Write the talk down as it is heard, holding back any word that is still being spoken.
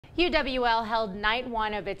UWL held night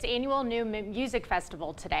one of its annual New Music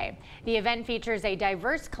Festival today. The event features a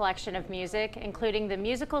diverse collection of music, including the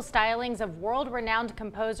musical stylings of world-renowned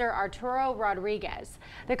composer Arturo Rodriguez.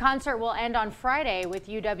 The concert will end on Friday with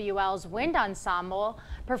UWL's Wind Ensemble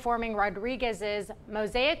performing Rodriguez's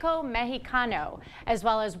Mosaico Mexicano, as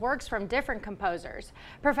well as works from different composers.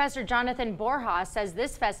 Professor Jonathan Borja says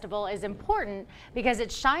this festival is important because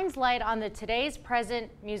it shines light on the today's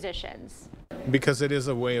present musicians. Because it is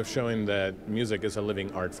a way of showing that music is a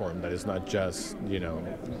living art form, that is not just,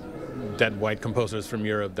 dead white composers from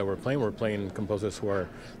Europe that we're playing. We're playing composers who are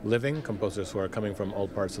living, composers who are coming from all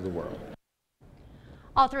parts of the world.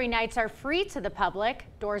 All three nights are free to the public.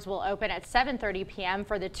 Doors will open at 7:30 p.m.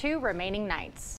 for the two remaining nights.